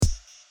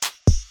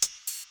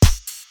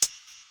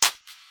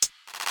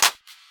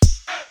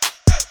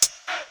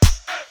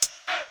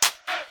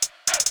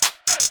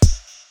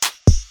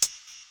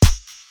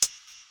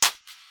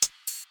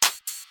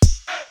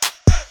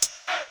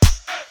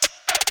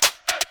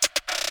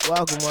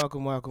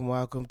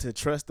Welcome to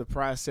Trust the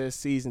Process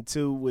Season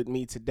 2 with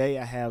me today.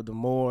 I have the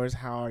Moores.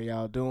 How are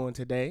y'all doing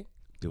today?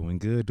 Doing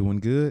good. Doing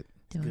Good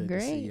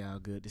great.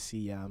 to see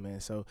y'all, man.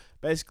 So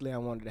basically, I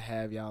wanted to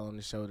have y'all on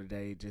the show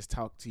today, just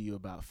talk to you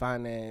about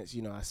finance.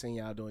 You know, I seen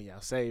y'all doing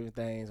y'all saving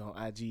things on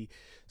IG.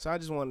 So I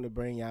just wanted to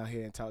bring y'all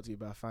here and talk to you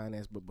about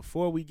finance. But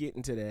before we get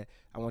into that,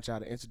 I want y'all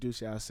to introduce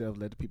yourself,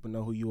 let the people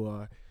know who you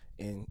are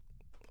and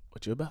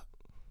what you're about.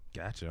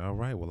 Gotcha. All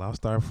right. Well, I'll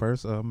start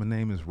first. My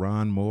name is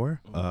Ron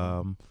Moore.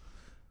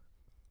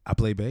 I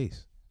play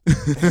bass.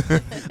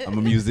 I'm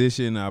a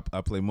musician. I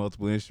play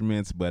multiple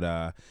instruments,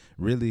 but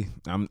really,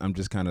 I'm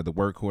just kind of the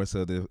workhorse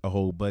of the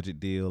whole budget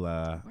deal.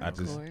 I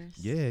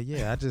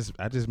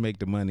just make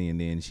the money, and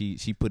then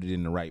she put it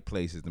in the right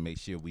places to make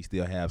sure we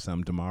still have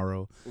some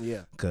tomorrow.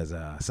 Yeah. Because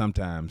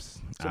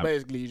sometimes. So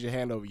basically, you just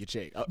hand over your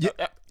check.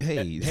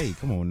 Hey,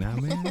 come on now,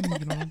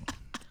 man.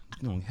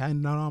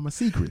 Hiding out all my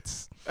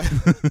secrets.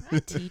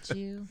 I teach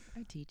you.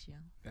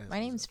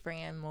 My name's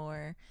Fran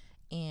Moore,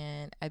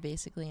 and I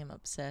basically am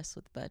obsessed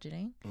with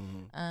budgeting.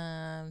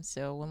 Mm-hmm.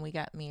 So when we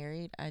got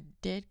married, I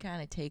did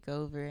kind of take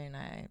over, and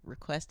I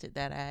requested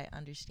that I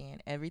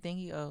understand everything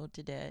he owed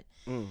to debt,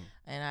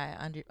 and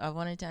I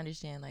wanted to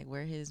understand like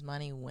where his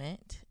money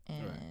went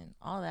and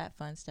all that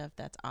fun stuff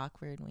that's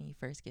awkward when you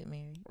first get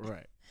married.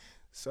 Right.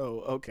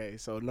 So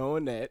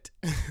knowing that,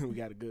 we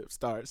got a good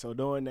start. So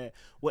knowing that,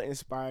 what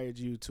inspired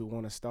you to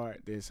want to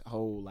start this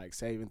whole like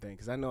saving thing?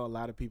 Because I know a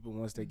lot of people,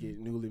 once they get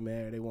newly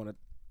married, they want to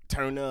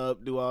turn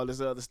up, do all this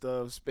other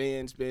stuff,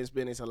 spend.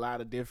 It's a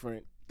lot of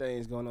different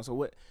things going on. So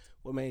what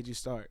made you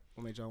start?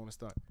 What made y'all want to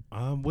start?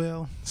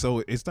 Well, so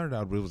it started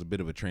out, it was a bit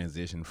of a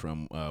transition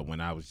from when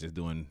I was just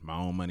doing my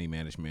own money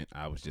management.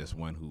 I was just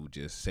one who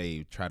just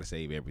try to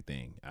save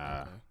everything.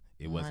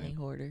 It wasn't money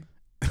hoarder.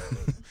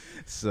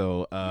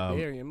 So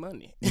burying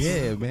money.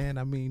 Yeah, man.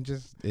 I mean,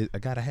 I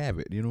gotta have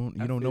it. You don't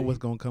know what's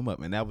gonna come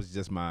up, and that was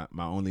just my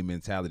only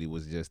mentality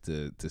was just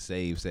to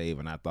save,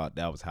 and I thought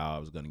that was how I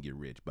was gonna get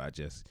rich by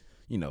just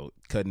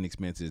cutting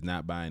expenses,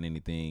 not buying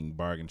anything,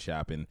 bargain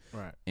shopping.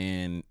 Right.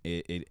 And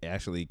it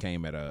actually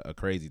came at a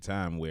crazy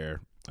time where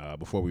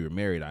before we were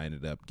married, I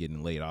ended up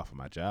getting laid off of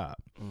my job.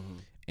 Mm-hmm.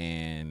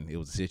 And it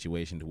was a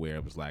situation to where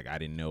it was like I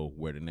didn't know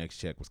where the next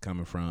check was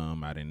coming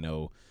from. I didn't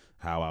know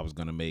how I was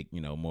going to make,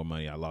 more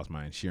money. I lost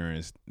my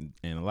insurance,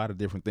 and a lot of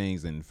different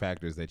things and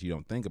factors that you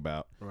don't think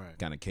about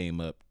kind of came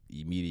up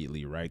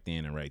immediately right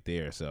then and right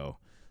there. So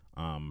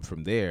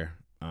from there,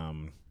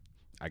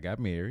 I got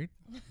married.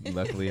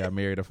 Luckily, I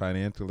married a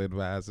financial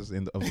advisor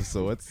of the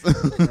sorts.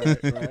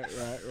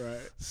 Right.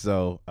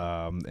 So,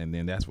 and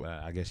then that's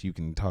why I guess you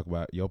can talk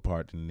about your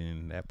part and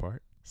then that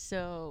part.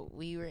 So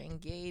we were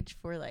engaged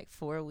for like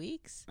 4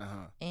 weeks,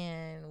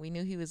 and we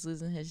knew he was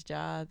losing his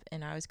job,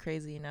 and I was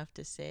crazy enough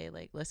to say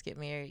like, let's get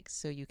married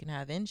so you can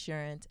have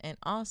insurance, and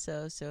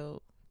also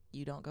so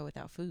you don't go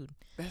without food.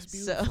 That's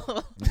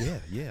beautiful. So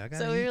yeah. I got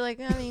So we were like,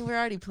 I mean, we're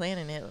already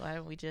planning it. Why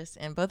don't we just?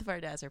 And both of our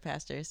dads are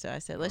pastors, so I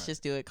said, let's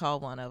just do it. Call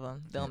one of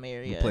them. They'll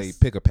marry us. Play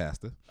pick a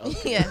pastor.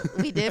 Okay. Yeah,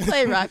 we did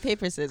play rock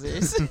paper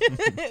scissors.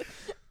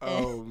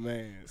 Oh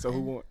man! So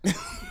who won?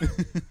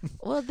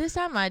 Well, this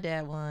time my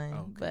dad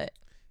won, but.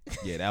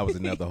 Yeah, that was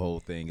another whole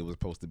thing. It was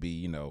supposed to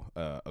be,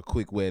 a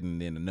quick wedding,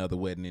 then another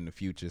wedding in the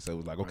future. So it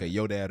was like, okay,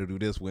 your dad will do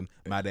this one,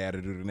 my dad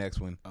will do the next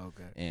one.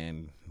 Okay.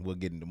 And we'll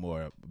get into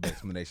more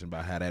explanation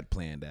about how that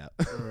planned out.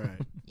 Right.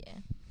 Yeah.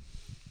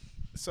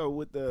 So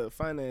with the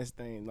finance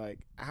thing, like,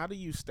 how do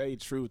you stay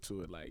true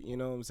to it? Like, you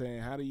know what I'm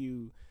saying?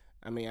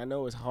 I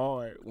know it's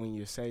hard when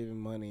you're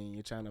saving money and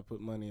you're trying to put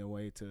money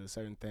away to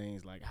certain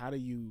things. Like, how do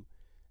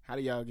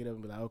y'all get up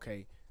and be like,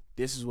 okay,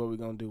 this is what we're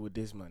going to do with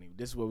this money.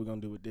 This is what we're going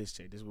to do with this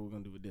check. This is what we're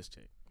going to do with this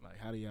check. Like,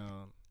 how do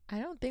y'all... I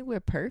don't think we're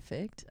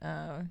perfect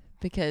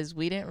because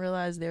we didn't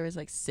realize there was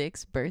like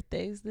 6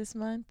 birthdays this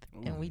month.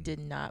 Ooh. And we did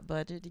not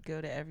budget to go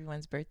to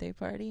everyone's birthday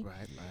party.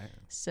 Right.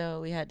 So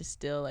we had to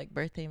steal like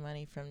birthday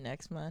money from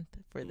next month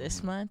for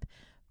this month.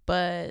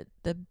 But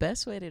the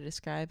best way to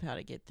describe how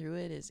to get through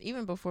it is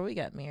even before we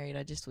got married,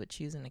 I just would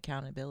choose an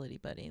accountability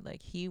buddy.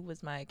 Like he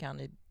was my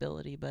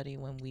accountability buddy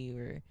when we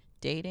were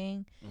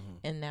dating,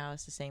 and now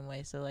it's the same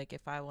way. So like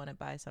if I want to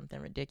buy something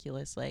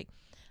ridiculous, like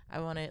I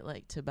wanted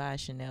like to buy a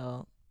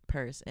Chanel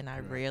purse, and I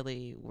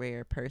rarely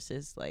wear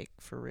purses like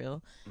for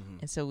real,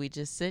 and so we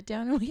just sit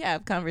down and we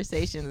have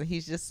conversations, and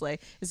he's just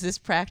like, is this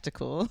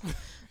practical?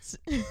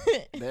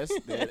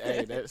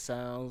 That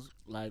sounds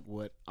like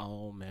what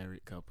all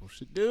married couples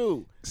should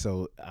do.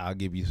 So I'll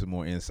give you some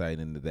more insight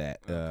into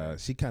that. Okay.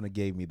 She kind of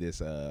gave me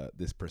this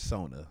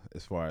persona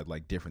as far as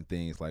like different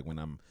things. Like when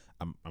I'm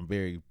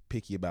very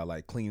picky about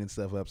like cleaning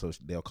stuff up, so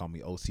they'll call me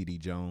OCD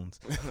Jones.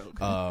 Okay.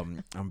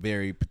 I'm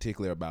very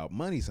particular about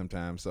money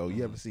sometimes. So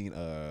you ever seen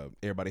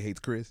Everybody Hates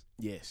Chris?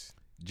 Yes.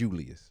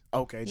 Julius.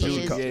 Okay,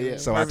 yeah.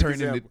 So I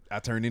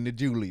turned into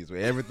Julius,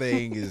 where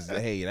everything is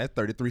hey, that's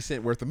 33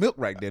 cents worth of milk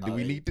right there. Do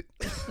we need to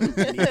need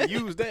to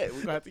use that?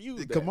 We're gonna have to use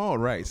that. Come on,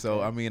 right? Okay.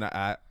 So I mean,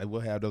 I will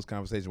have those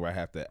conversations where I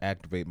have to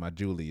activate my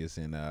Julius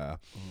and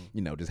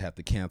just have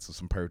to cancel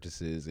some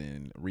purchases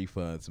and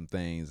refund some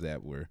things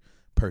that were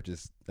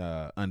purchased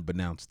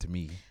unbeknownst to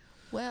me.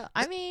 Well,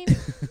 I mean,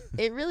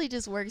 it really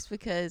just works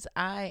because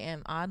I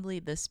am oddly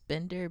the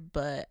spender,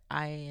 but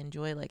I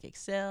enjoy like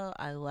Excel.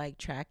 I like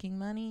tracking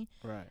money.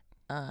 Right.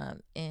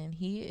 And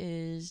he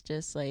is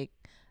just like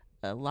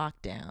a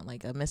lockdown,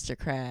 like a Mr.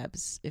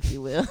 Krabs, if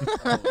you will.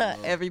 Lord.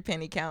 Every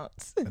penny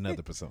counts.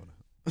 Another persona.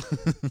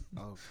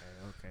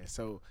 Okay.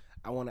 So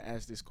I want to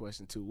ask this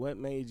question too. What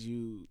made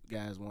you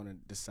guys want to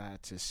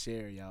decide to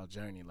share y'all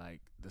journey,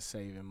 like the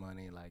saving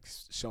money, like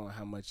showing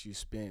how much you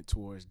spent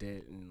towards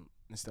debt and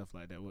stuff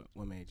like that?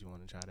 What made you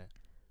want to try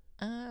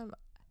that?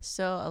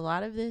 So a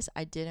lot of this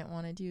I didn't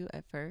want to do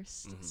at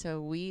first. Mhm.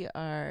 So we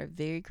are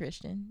very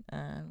Christian.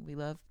 We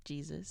love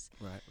Jesus.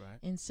 Right.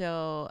 And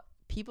so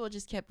people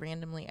just kept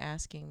randomly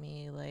asking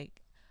me,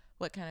 like,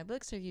 what kind of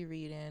books are you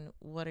reading?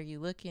 What are you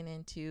looking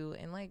into?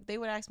 And, like, they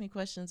would ask me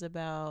questions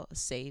about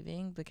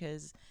saving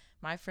because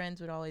my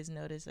friends would always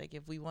notice, like,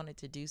 if we wanted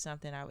to do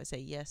something, I would say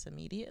yes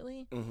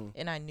immediately. Mm-hmm.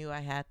 And I knew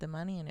I had the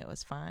money and it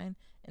was fine.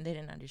 And they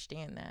didn't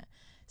understand that.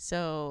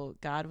 So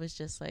God was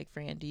just like,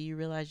 Fran, do you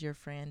realize your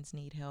friends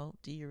need help?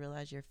 Do you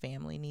realize your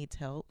family needs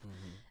help?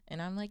 Mm-hmm.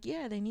 And I'm like,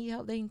 yeah, they need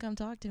help. They can come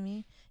talk to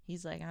me.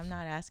 He's like, I'm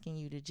not asking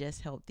you to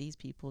just help these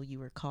people. You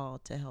were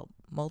called to help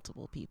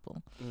multiple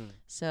people.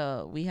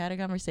 So we had a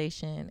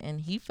conversation and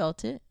he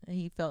felt it.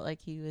 He felt like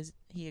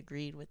he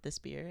agreed with the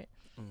spirit.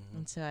 Mm-hmm.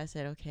 And so I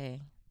said,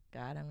 okay,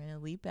 God, I'm going to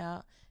leap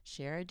out,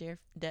 share a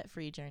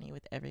debt-free journey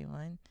with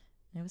everyone.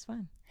 And it was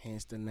fun.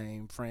 Hence the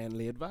name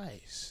Friendly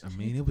Advice. I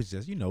mean, it was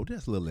just,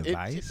 just a little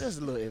advice. Just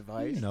a little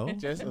advice.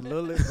 Just a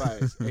little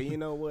advice. And you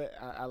know what?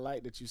 I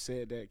like that you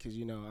said that because,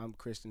 I'm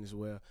Christian as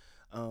well.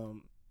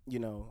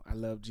 I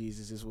love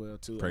Jesus as well,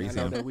 too. Praise and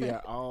I know him. that we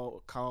are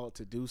all called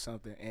to do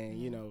something.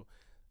 And,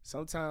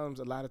 sometimes,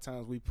 a lot of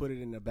times we put it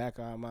in the back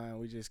of our mind.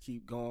 We just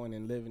keep going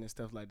and living and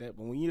stuff like that.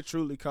 But when you're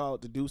truly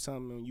called to do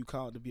something and you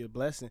called to be a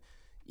blessing,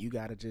 you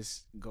got to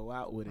just go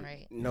out with it.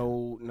 Right.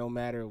 No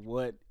matter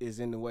what is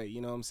in the way.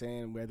 You know what I'm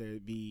saying? Whether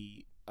it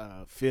be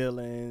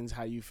feelings,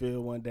 how you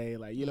feel one day.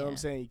 Like, you know what I'm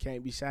saying? You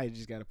can't be shy. You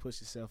just got to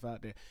push yourself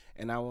out there.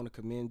 And I want to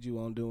commend you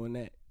on doing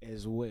that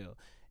as well.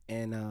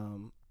 And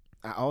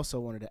I also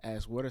wanted to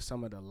ask, what are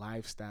some of the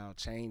lifestyle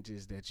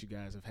changes that you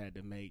guys have had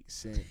to make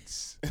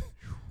since,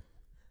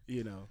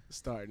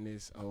 starting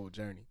this whole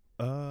journey?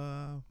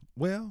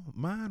 Well,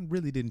 mine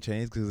really didn't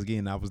change because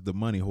again, I was the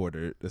money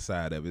hoarder, the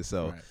side of it.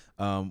 So, Right.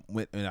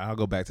 And I'll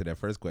go back to that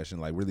first question.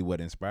 Like, really, what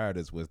inspired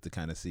us was to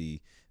kind of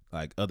see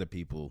like other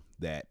people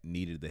that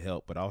needed the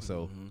help, but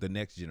also the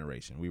next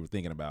generation. We were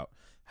thinking about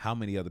how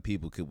many other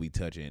people could we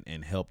touch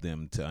and help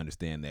them to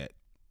understand that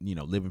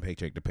living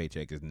paycheck to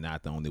paycheck is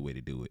not the only way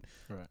to do it.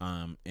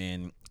 Right.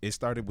 And it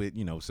started with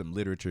some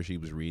literature she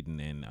was reading,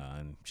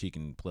 and she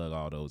can plug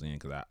all those in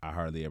because I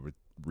hardly ever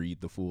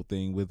read the full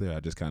thing with her. I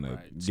just kind of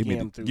give me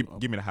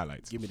the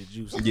highlights. Give me the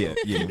juice.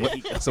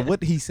 Yeah. So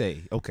what did he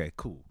say? Okay,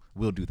 cool.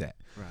 We'll do that.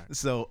 Right.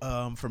 So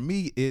for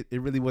me, it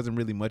really wasn't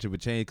really much of a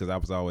change because I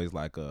was always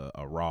like a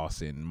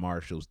Ross and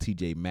Marshall's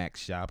TJ Maxx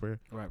shopper.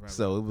 Right.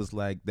 So it was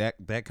like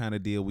that kind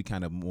of deal. We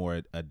kind of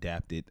more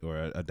adopted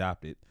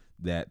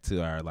that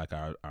to our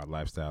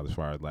lifestyle as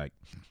far as like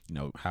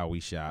how we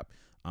shop,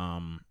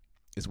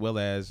 as well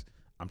as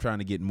I'm trying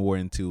to get more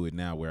into it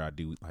now where I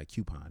do like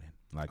couponing.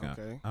 Like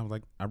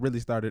I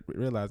really started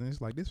realizing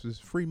it's like this is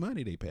free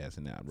money they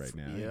passing out right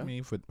now. Yeah. I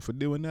mean for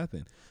doing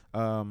nothing.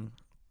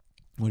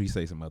 What do you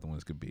say some other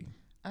ones could be?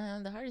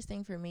 The hardest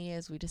thing for me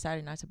is we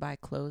decided not to buy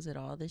clothes at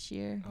all this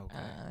year. Okay.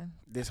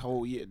 This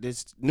whole year,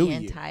 this new the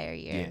year, entire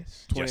year.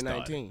 Yes.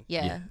 2019.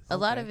 Yeah. A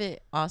lot Okay. of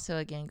it also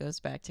again goes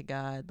back to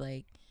God,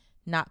 like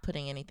not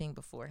putting anything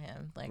before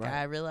him. Like Right.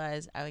 I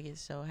realized I would get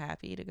so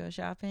happy to go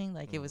shopping,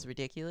 like it was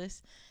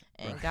ridiculous.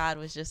 And Right. God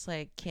was just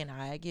like, "Can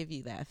I give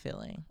you that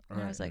feeling?" And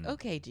I Right. was like,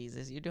 "Okay,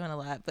 Jesus, you're doing a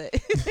lot." But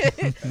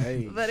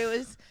Hey. but it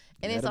was,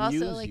 and Let it's him also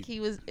use like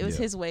you. it was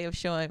Yeah. his way of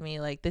showing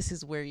me like this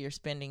is where you're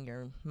spending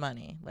your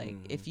money. Like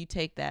if you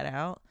take that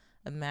out,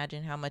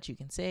 imagine how much you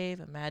can save,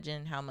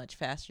 imagine how much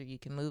faster you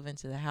can move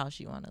into the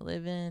house you want to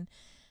live in.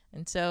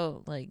 And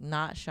so like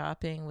not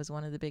shopping was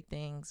one of the big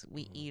things.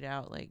 We eat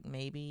out like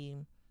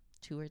maybe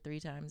 2 or 3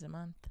 times a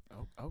month.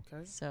 Oh,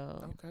 okay.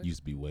 So Okay.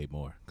 Used to be way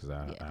more because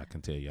Yeah. I can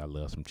tell you I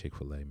love some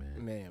Chick-fil-A,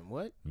 man. Man,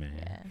 what? Man,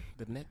 yeah.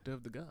 The nectar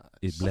of the gods.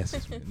 it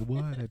blesses me.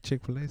 What that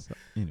Chick-fil-A sauce?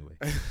 Anyway,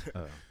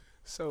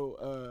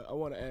 So I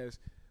want to ask,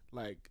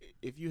 like,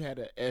 if you had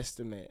an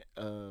estimate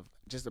of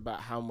just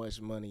about how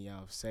much money y'all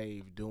have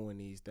saved doing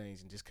these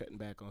things and just cutting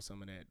back on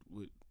some of that,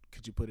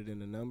 could you put it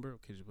in a number?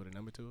 Could you put a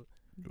number to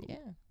it?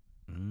 Yeah.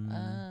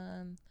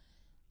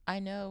 I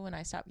know when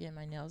I stopped getting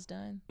my nails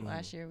done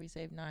last year, we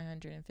saved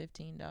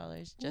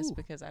 $915 just Ooh.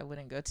 because I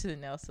wouldn't go to the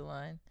nail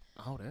salon.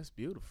 Oh, that's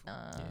beautiful.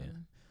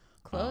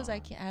 Clothes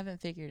I haven't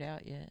figured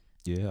out yet.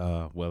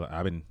 yeah. Well,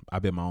 I've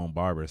been my own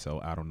barber,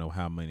 so I don't know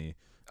how many.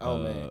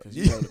 Man, because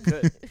you know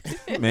the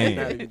cut. Man.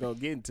 Not even gonna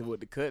get into what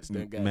the cuts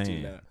done got Man.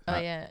 you now. Oh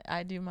yeah,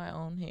 I do my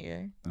own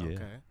hair. Yeah.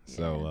 Okay.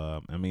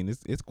 So I mean,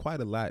 it's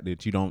quite a lot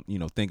that you don't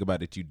think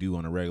about that you do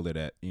on a regular.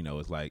 That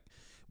it's like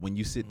when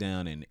you sit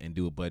down and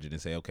do a budget and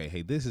say, okay,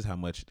 hey, this is how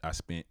much I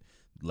spent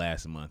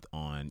last month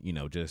on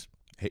just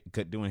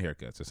doing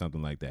haircuts or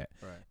something like that.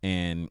 Right.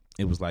 And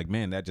it was like,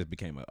 man, that just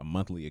became a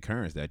monthly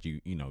occurrence that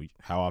you know,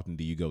 how often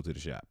do you go to the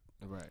shop?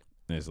 Right.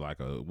 And it's like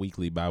a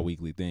weekly,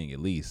 bi-weekly thing at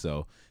least.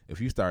 So if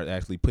you start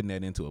actually putting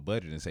that into a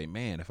budget and say,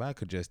 man, if I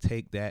could just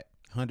take that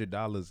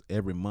 $100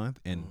 every month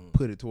and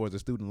put it towards a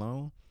student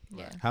loan,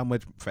 how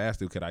much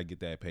faster could I get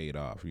that paid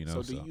off? You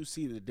know. So do you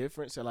see the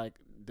difference? Or like,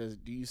 do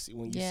you see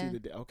when you see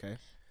the okay?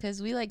 Because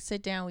we like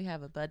sit down, we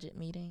have a budget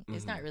meeting.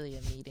 It's not really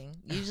a meeting.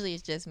 Usually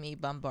it's just me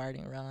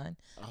bombarding Ron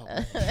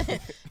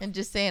and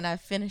just saying I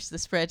finished the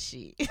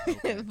spreadsheet.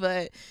 Okay.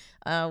 But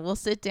we'll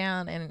sit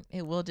down and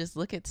we'll just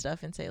look at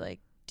stuff and say, like,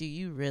 do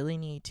you really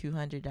need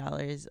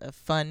 $200 of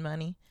fun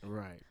money?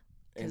 Right.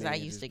 Because I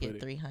used to get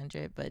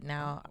 $300, but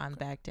now I'm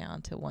back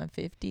down to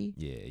 $150.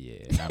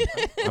 Yeah.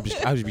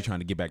 I just be trying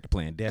to get back to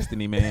playing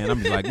Destiny, man. I'm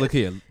just like, look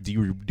here,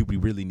 do we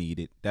really need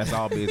it? That's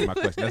always my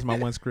question. That's my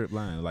one script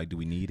line. Like, do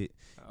we need it?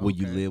 Will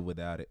you live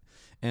without it?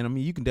 And I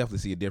mean, you can definitely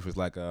see a difference.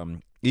 Like,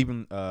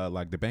 even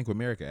like the Bank of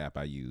America app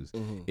I use,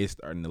 it's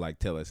starting to like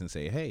tell us and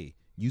say, hey,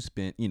 you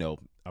spent, you know,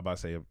 I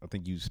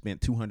think you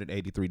spent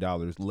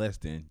 $283 less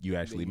than you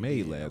actually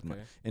made last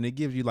month. And it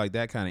gives you like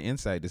that kind of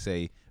insight to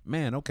say,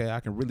 man, okay, I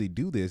can really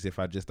do this if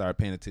I just start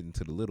paying attention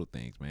to the little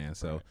things, man.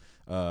 So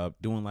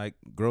doing like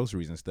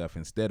groceries and stuff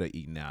instead of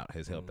eating out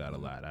has helped out a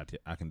lot.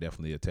 I can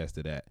definitely attest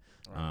to that.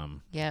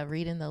 Yeah,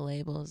 reading the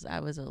labels. I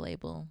was a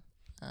label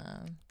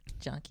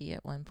junkie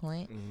at one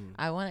point.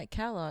 I wanted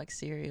Kellogg's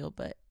cereal,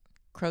 but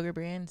Kroger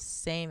brand,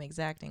 same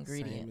exact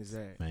ingredients.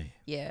 Same exact. Man.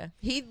 Yeah,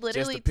 he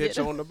literally just a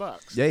picture on the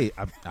box. Yeah,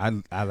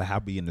 I'll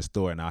be in the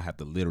store and I'll have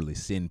to literally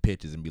send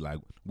pictures and be like,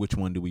 which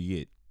one do we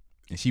get?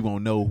 And she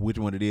won't know which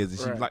one it is.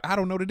 And she's like, I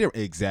don't know the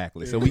difference.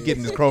 Exactly. So we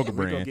getting this Kroger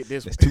brand. It's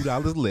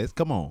 $2 less.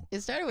 Come on.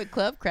 It started with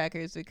Club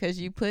crackers because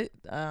you put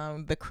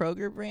the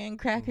Kroger brand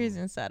crackers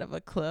inside of a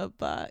Club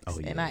box. Oh,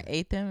 yeah. And I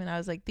ate them and I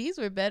was like, these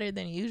were better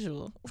than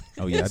usual.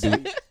 Oh, yeah.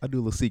 I do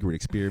a little secret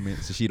experiment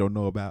so she don't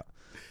know about.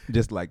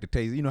 Just like the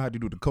taste. You know how to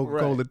do the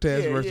Coca-Cola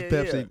test versus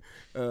Pepsi?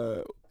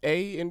 Yeah.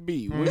 A and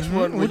B. Which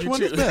one would you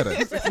choose? Is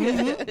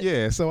better?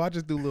 Yeah. So I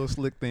just do little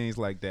slick things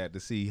like that to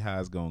see how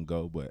it's going to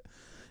go. But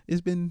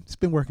it's been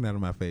working out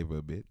in my favor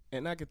a bit.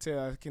 And I can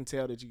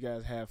tell that you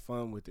guys have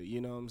fun with it.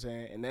 You know what I'm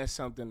saying? And that's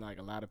something like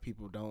a lot of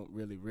people don't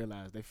really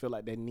realize. They feel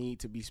like they need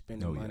to be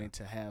spending money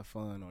to have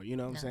fun, or you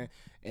know what I'm saying?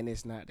 And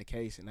it's not the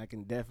case. And I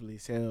can definitely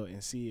tell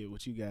and see it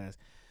with you guys.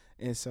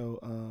 And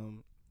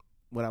so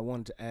what I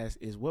wanted to ask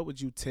is, what would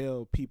you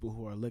tell people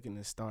who are looking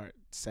to start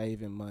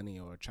saving money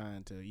or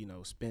trying to, you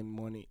know, spend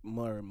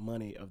more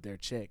money of their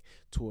check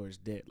towards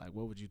debt? Like,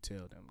 what would you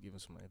tell them? Give them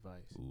some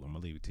advice. Ooh, I'm gonna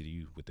leave it to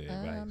you with the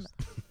advice.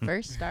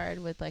 First, start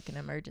with like an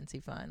emergency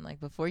fund. Like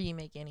before you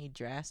make any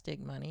drastic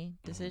money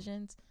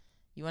decisions,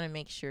 you want to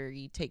make sure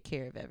you take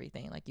care of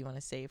everything. Like you want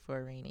to save for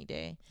a rainy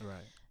day.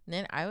 Right. And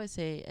then I would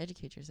say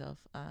educate yourself.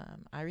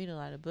 I read a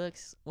lot of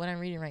books. What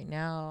I'm reading right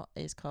now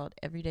is called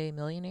Everyday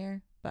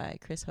Millionaire by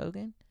Chris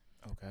Hogan.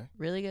 Okay.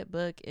 Really good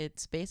book.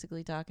 It's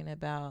basically talking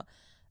about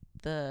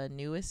the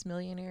newest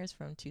millionaires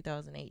from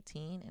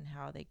 2018 and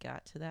how they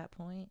got to that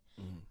point.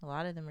 A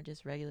lot of them are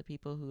just regular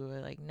people who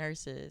are like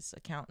nurses,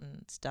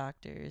 accountants,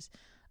 doctors,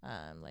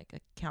 like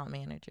account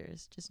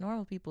managers, just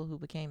normal people who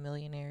became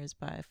millionaires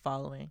by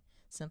following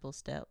simple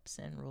steps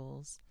and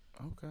rules.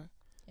 Okay.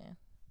 Yeah.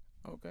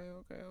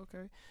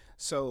 Okay.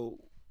 So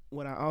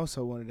what I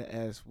also wanted to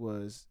ask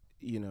was,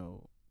 you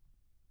know,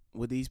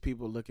 with these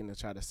people looking to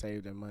try to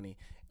save their money,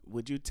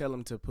 would you tell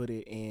them to put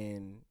it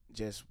in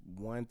just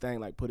one thing,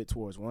 like put it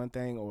towards one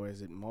thing, or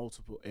is it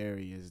multiple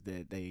areas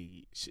that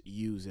they should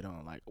use it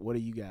on? Like, what are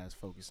you guys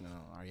focusing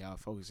on? Are y'all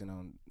focusing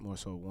on more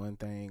so one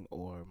thing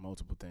or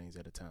multiple things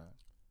at a time?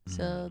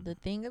 So the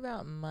thing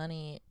about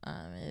money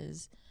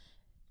is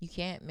you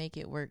can't make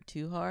it work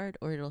too hard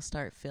or it'll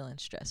start feeling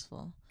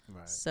stressful.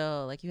 Right.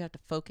 So like you have to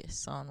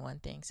focus on one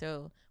thing.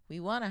 So we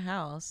want a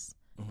house.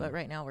 But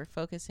right now we're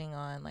focusing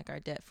on like our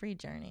debt-free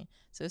journey.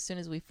 So as soon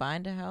as we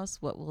find a house,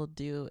 what we'll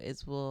do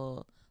is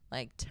we'll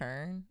like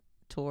turn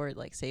toward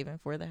like saving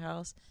for the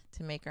house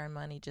to make our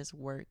money just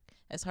work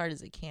as hard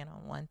as it can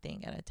on one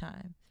thing at a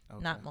time,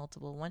 not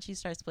multiple. Once you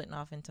start splitting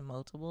off into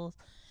multiples,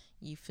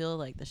 you feel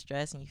like the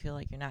stress and you feel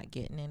like you're not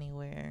getting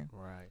anywhere.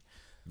 Right.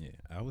 Yeah,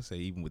 I would say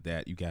even with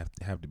that, you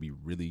have to be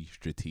really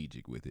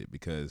strategic with it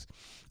because,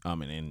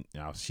 and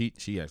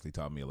she actually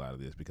taught me a lot of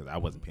this because I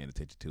wasn't paying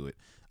attention to it.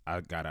 I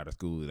got out of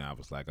school and I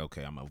was like,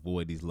 okay, I'm gonna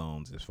avoid these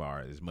loans as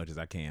much as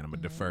I can. I'm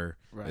gonna defer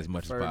as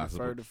much as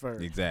possible. Defer.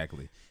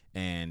 Exactly.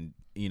 And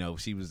you know,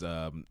 she was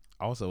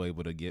also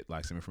able to get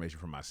like some information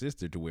from my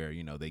sister to where,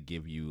 you know, they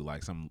give you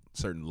like some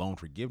certain loan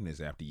forgiveness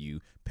after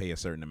you pay a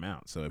certain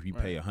amount. So if you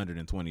pay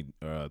 120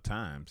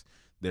 times,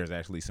 there's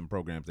actually some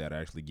programs that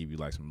actually give you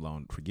like some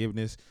loan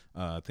forgiveness,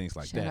 things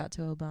like that. Shout out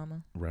to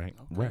Obama. Right.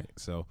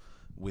 So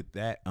with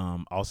that,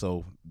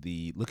 also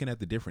the looking at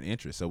the different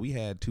interests. So we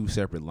had two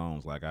separate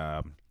loans. Like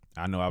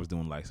I know I was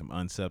doing like some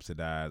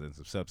unsubsidized and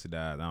some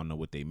subsidized. I don't know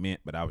what they meant,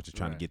 but I was just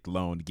trying to get the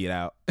loan to get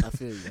out. I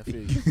feel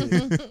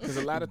you. Because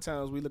a lot of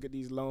times we look at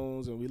these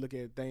loans and we look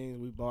at things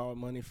we borrow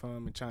money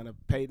from and trying to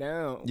pay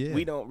down. Yeah.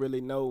 We don't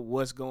really know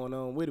what's going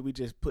on with it. We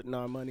just putting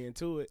our money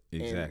into it.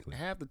 Exactly.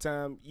 And half the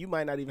time you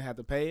might not even have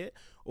to pay it,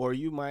 or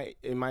it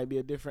might be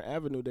a different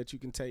avenue that you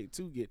can take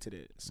to get to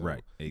that. So,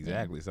 right.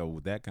 Exactly. So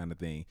with that kind of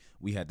thing,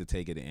 we had to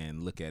take it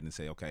and look at it and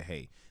say, okay,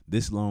 hey,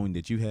 this loan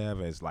that you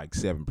have is like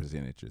 7%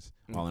 interest.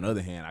 On the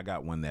other hand, I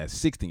got one that's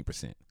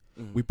 16%.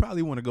 We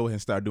probably want to go ahead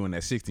and start doing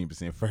that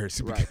 16%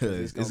 first,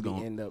 because it's going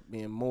to end up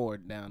being more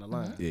down the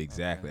line.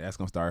 Exactly. Okay. That's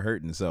going to start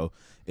hurting. So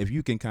if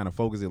you can kind of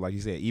focus it, like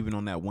you said, even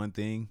on that one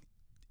thing,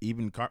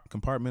 even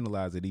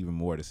compartmentalize it even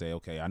more to say,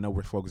 okay, I know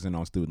we're focusing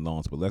on student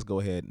loans, but let's go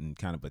ahead and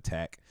kind of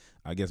attack,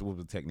 I guess what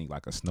was the technique,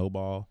 like a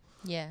snowball?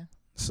 Yeah.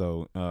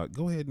 So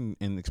go ahead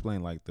and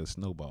explain like the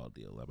snowball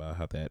deal about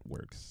how that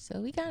works.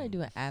 So we kind of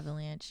do an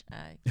avalanche.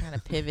 Kind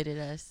of pivoted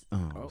us.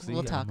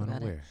 We'll talk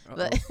about it.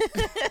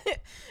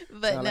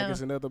 But Sound no. like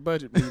it's another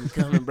budget meeting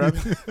coming, brother.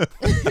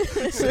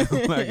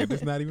 Sound like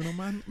it's not even on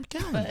my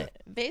calendar.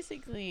 But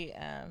basically,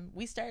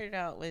 we started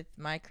out with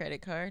my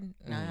credit card,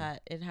 and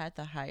it had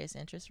the highest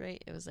interest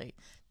rate. It was like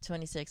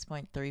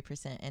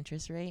 26.3%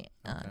 interest rate,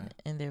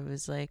 and there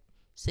was like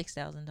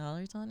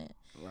 $6,000 on it.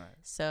 Right.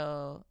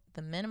 So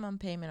the minimum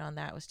payment on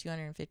that was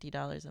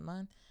 $250 a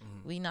month.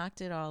 We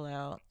knocked it all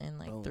out in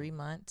like 3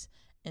 months,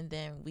 and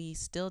then we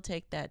still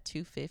take that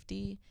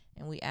 $250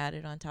 and we add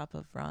it on top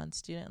of Ron's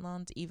student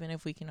loans, even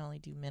if we can only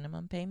do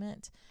minimum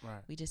payment.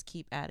 Right. We just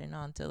keep adding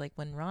on to, like,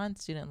 when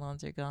Ron's student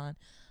loans are gone,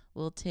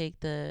 we'll take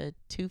the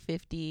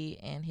 $250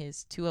 and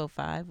his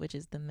 $205, which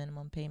is the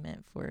minimum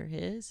payment for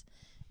his,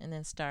 and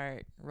then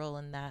start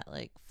rolling that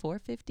like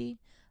 $450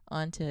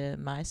 onto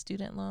my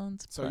student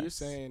loans. So you're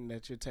saying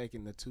that you're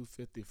taking the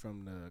 $250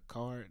 from the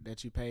card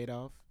that you paid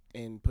off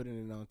and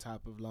putting it on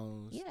top of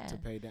loans to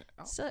pay down.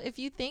 Oh. So if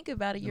you think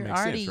about it, you're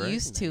already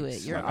used to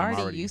it. You're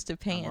already used to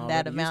paying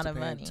that amount of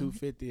money.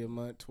 $250 a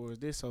month towards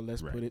this, so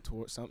let's put it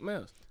towards something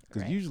else.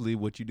 Because usually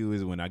what you do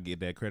is when I get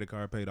that credit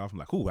card paid off, I'm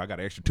like, ooh, I got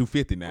an extra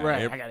 $250 now.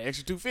 Right, I got an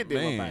extra $250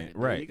 in my pocket.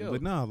 Right,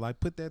 but no,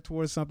 like put that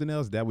towards something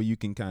else. That way you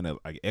can kind of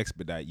like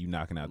expedite you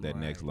knocking out that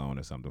next loan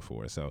or something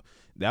for it. So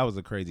that was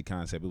a crazy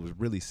concept. It was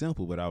really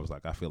simple, but I was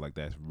like, I feel like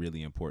that's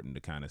really important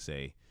to kind of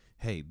say,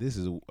 hey, this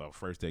is a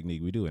first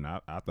technique we do. And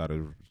I thought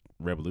it was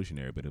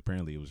revolutionary, but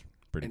apparently it was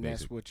pretty basic. And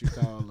that's what you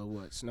call a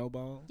what?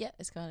 Snowball? Yeah,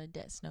 it's called a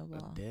debt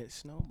snowball. A debt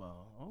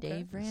snowball. Okay.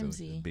 Dave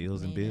Ramsey. So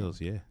bills and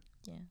bills, yeah.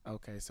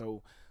 Okay,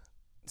 so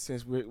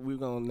since we're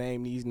gonna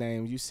name these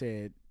names, you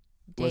said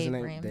Dave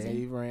Ramsey.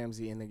 Dave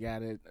Ramsey and the guy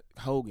that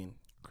Hogan.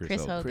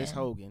 Chris Hogan. Chris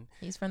Hogan.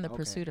 He's from The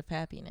Pursuit of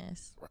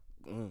Happiness.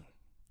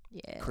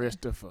 Yeah.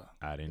 Christopher.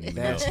 I didn't even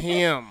That's know.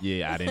 him.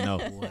 Yeah, I didn't know.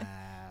 Wow.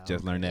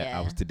 Just learned that.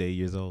 I was today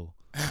years old.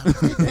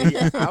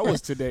 I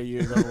was today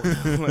years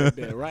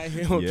old. Right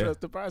here on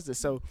Trust the Process.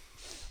 So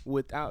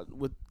with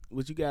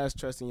you guys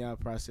trusting y'all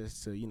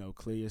process to,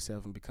 clear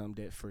yourself and become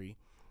debt free,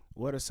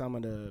 what are some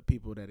of the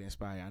people that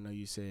inspire? I know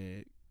you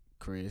said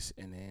Chris,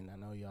 and then I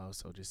know you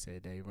also just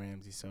said Dave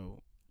Ramsey.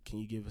 So can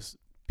you give us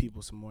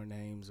people some more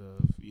names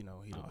of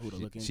who to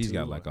look into? She's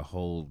got like a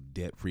whole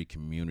debt free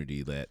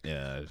community that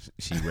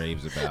she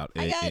raves about.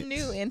 I got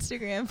new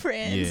Instagram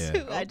friends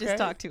who I just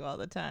talk to all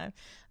the time.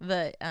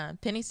 But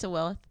Pennies to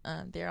Wealth,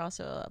 they're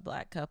also a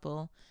Black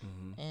couple,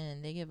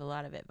 and they give a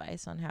lot of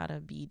advice on how to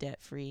be debt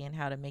free and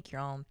how to make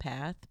your own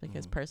path,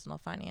 because personal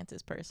finance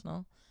is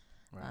personal.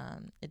 Right.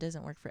 It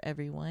doesn't work for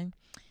everyone.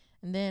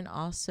 And then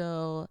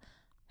also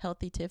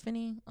Healthy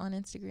Tiffany on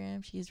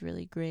Instagram. She's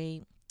really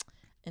great.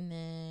 And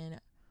then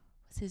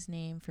what's his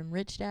name from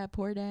Rich Dad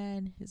Poor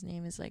Dad? His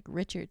name is like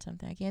Richard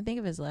something. I can't think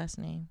of his last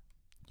name.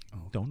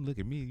 Oh, don't look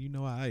at me. You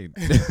know I get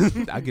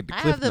the cliff I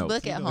have the notes,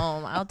 book at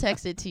home. I'll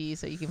text it to you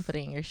so you can put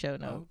it in your show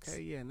notes.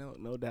 Okay, yeah,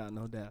 no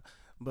doubt.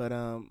 But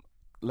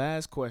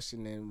last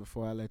question, and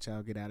before I let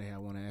y'all get out of here, I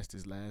want to ask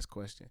this last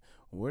question.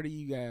 Where do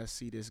you guys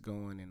see this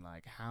going, and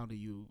like how do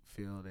you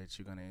feel that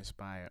you're gonna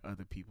inspire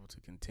other people to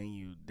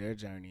continue their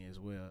journey as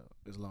well,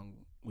 as long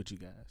with you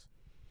guys?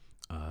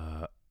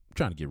 I'm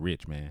trying to get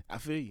rich, man. I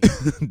feel you.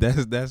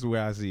 That's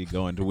where I see it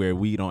going, to where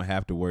we don't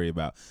have to worry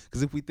about,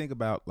 because if we think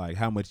about like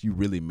how much you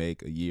really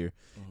make a year,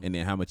 and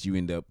then how much you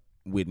end up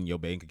with in your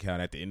bank account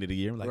at the end of the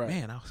year, I'm like,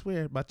 man, I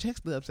swear my check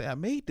stub say I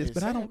made this,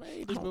 but I don't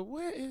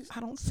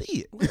see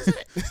it. What is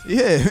it?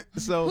 Yeah.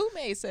 So who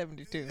made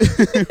 72?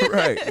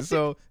 Right.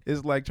 So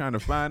it's like trying to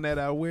find that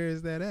out. Where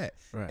is that at?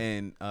 Right.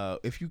 And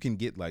if you can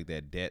get like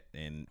that debt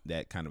and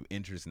that kind of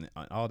interest and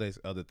all these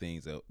other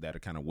things that are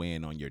kind of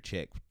weighing on your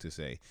check, to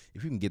say,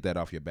 if you can get that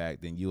off your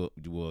back, then you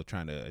will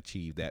trying to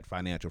achieve that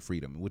financial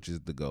freedom, which is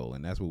the goal.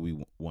 And that's what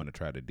we want to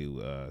try to do,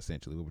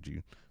 essentially. What would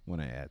you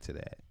want to add to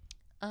that?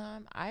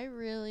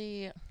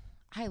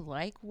 I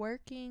like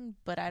working,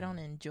 but I don't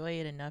enjoy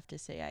it enough to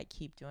say I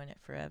keep doing it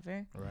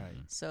forever. Right.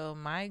 So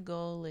my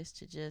goal is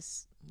to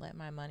just let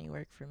my money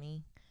work for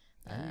me.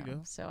 There you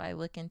go. So I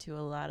look into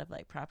a lot of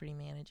like property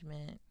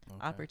management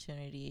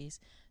opportunities.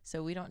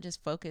 So we don't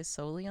just focus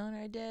solely on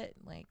our debt.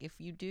 Like if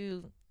you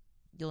do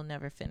you'll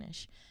never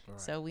finish. Right.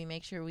 So we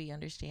make sure we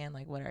understand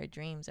like what our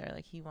dreams are.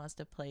 Like he wants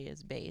to play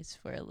his bass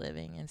for a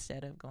living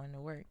instead of going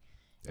to work.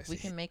 If we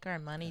can make our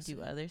money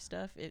do other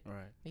stuff,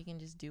 we can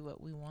just do what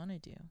we want to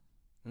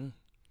do.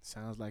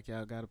 Sounds like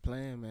y'all got a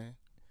plan, man.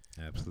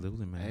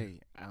 Absolutely, man. Hey,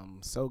 I'm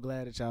so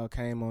glad that y'all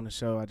came on the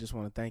show. I just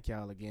want to thank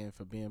y'all again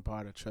for being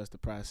part of Trust the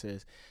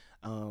Process.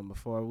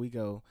 Before we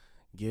go,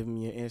 give them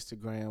your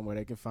Instagram where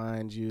they can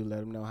find you.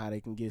 Let them know how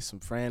they can get some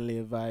friendly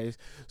advice,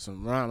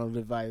 some Ronald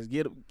advice.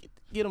 Get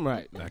them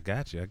right. I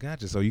got you.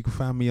 So you can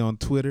find me on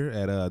Twitter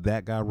at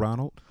That Guy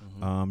Ronald.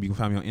 You can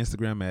find me on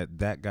Instagram at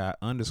That Guy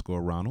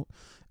 _Ronald.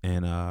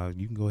 And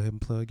you can go ahead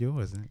and plug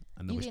yours.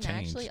 I know you it's can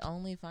changed. actually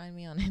only find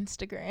me on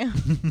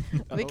Instagram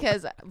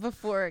because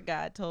before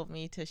God told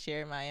me to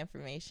share my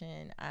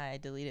information, I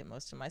deleted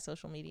most of my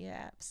social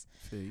media apps.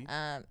 See?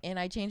 And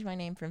I changed my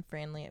name from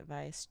Friendly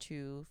Advice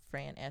to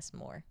Fran S.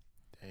 Moore.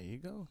 There you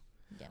go.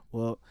 Yeah.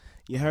 Well,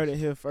 you heard it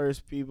here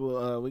first,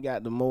 people. We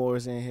got the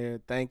Moores in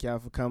here. Thank y'all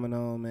for coming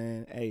on,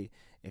 man. Hey,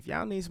 if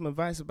y'all need some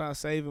advice about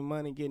saving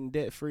money, getting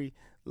debt free,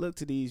 look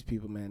to these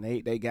people, man.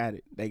 They got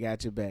it. They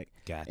got your back.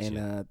 Gotcha.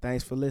 And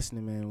thanks for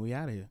listening, man. We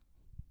out of here.